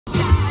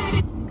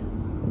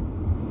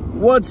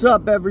What's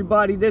up,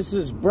 everybody? This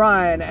is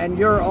Brian, and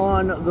you're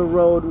on the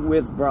road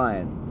with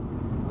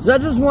Brian. So I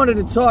just wanted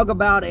to talk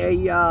about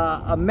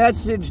a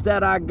message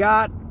that I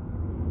got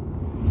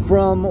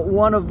from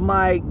one of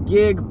my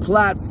gig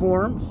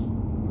platforms,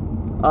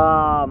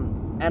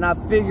 and I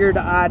figured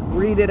I'd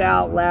read it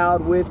out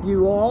loud with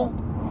you all,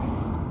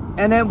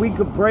 and then we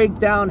could break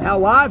down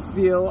how I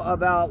feel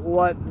about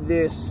what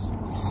this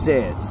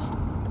says.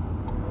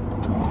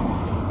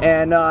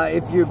 And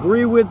if you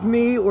agree with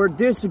me or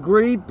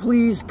disagree,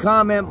 please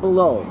comment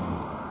below.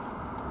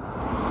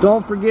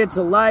 Don't forget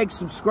to like,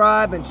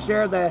 subscribe, and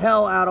share the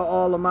hell out of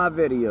all of my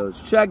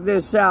videos. Check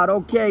this out.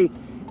 Okay,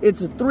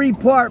 it's a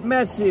three-part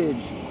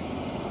message.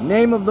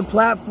 Name of the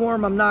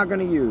platform I'm not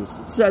going to use.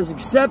 It says,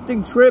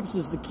 accepting trips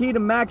is the key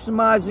to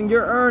maximizing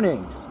your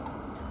earnings.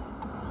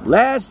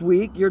 Last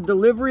week, your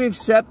delivery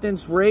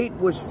acceptance rate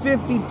was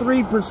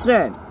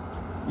 53%.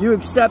 You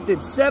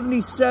accepted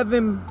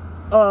 77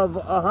 of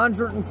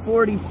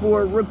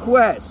 144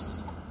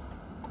 requests.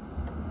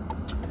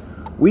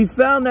 We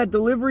found that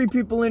delivery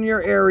people in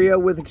your area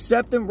with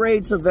acceptance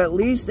rates of at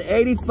least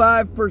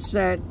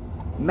 85%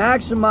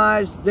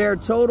 maximized their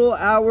total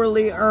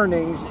hourly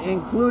earnings,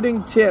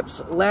 including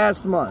tips,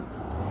 last month.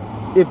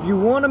 If you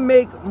want to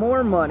make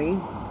more money,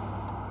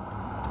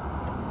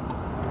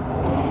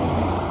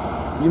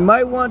 you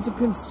might want to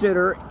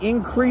consider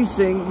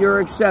increasing your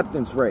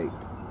acceptance rate.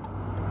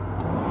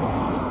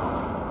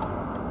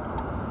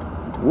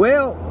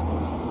 Well,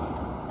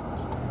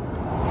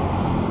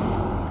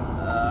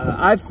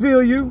 I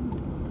feel you.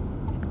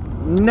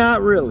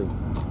 Not really.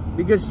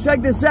 Because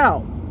check this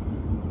out.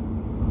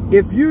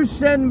 If you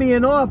send me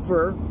an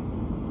offer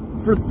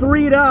for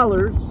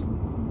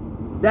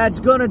 $3, that's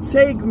going to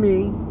take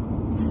me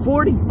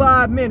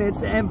 45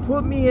 minutes and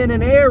put me in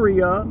an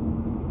area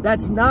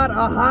that's not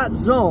a hot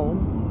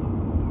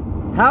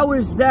zone, how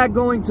is that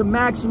going to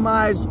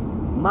maximize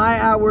my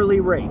hourly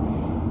rate?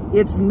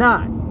 It's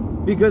not.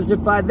 Because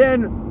if I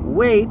then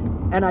wait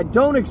and I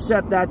don't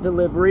accept that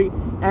delivery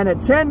and a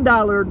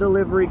 $10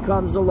 delivery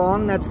comes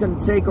along that's going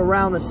to take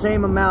around the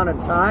same amount of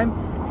time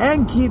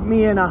and keep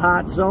me in a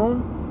hot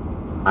zone,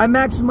 I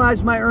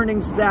maximize my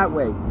earnings that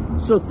way.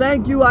 So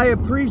thank you. I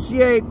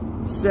appreciate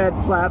said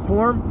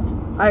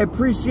platform. I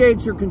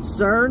appreciate your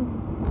concern.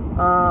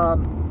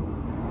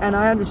 And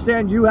I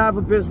understand you have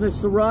a business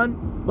to run,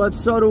 but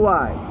so do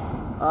I.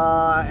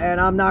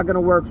 And I'm not going to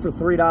work for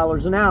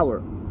 $3 an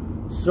hour.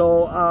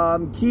 So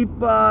keep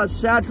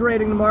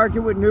saturating the market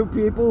with new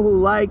people who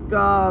like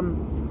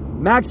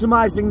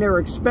maximizing their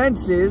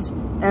expenses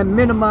and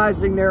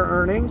minimizing their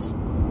earnings,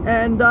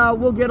 and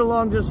we'll get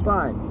along just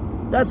fine.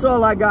 That's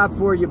all I got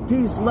for you.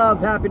 Peace,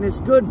 love, happiness,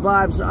 good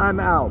vibes. I'm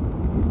out.